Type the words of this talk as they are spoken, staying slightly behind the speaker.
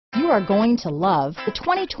are going to love the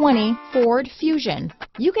 2020 Ford Fusion.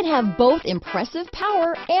 You can have both impressive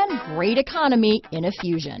power and great economy in a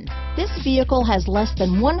Fusion. This vehicle has less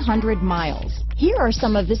than 100 miles. Here are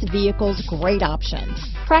some of this vehicle's great options: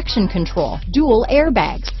 traction control, dual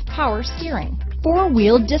airbags, power steering,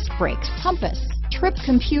 four-wheel disc brakes, compass, trip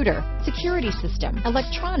computer, security system,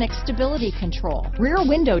 electronic stability control, rear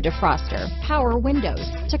window defroster, power windows,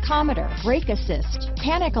 tachometer, brake assist,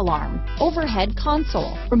 panic alarm, overhead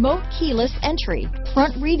console, remote keyless entry,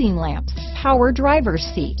 front reading lamps, power driver's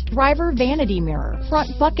seat, driver vanity mirror, front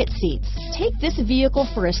bucket seats. Take this vehicle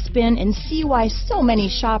for a spin and see why so many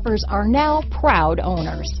shoppers are now proud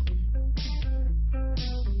owners.